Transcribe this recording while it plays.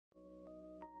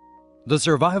The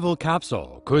Survival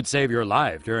Capsule could save your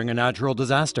life during a natural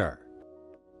disaster.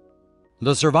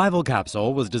 The Survival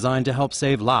Capsule was designed to help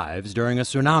save lives during a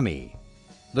tsunami.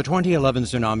 The 2011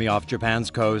 tsunami off Japan's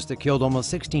coast that killed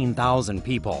almost 16,000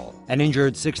 people and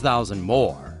injured 6,000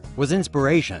 more was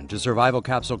inspiration to Survival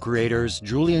Capsule creators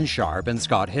Julian, Sharpe, and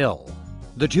Hill.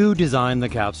 The two designed the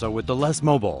capsule with the less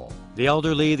mobile, the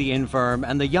elderly, the infirm,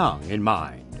 and the young in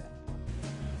mind.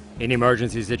 In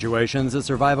emergency situations, a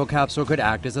survival capsule could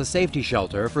act as a safety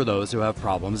shelter for those who have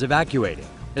problems evacuating,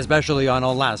 especially on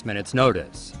a last-minute's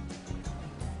notice.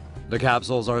 The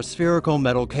capsules are spherical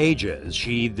metal cages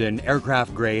sheathed in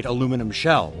aircraft-grade aluminum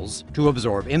shells to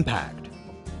absorb impact.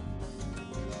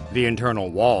 The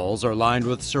internal walls are lined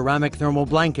with ceramic thermal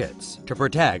blankets to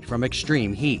protect from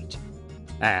extreme heat.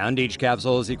 And each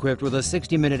capsule is equipped with a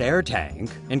 60-minute air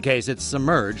tank in case it's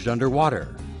submerged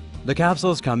underwater. The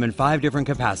capsules come in 5 different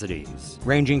capacities,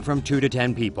 ranging from 2 to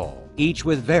 10 people, each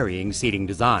with varying seating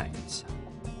designs.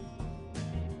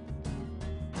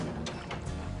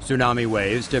 Tsunami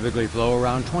waves typically flow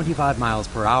around 25 miles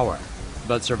per hour,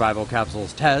 but Survival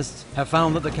Capsule's tests have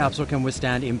found that the capsule can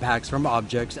withstand impacts from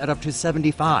objects at up to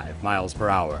 75 miles per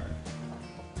hour.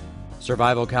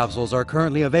 Survival Capsules are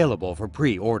currently available for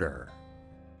pre-order.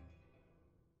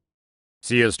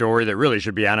 See a story that really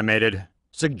should be animated?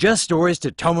 Suggest stories to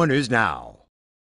Tomo News now.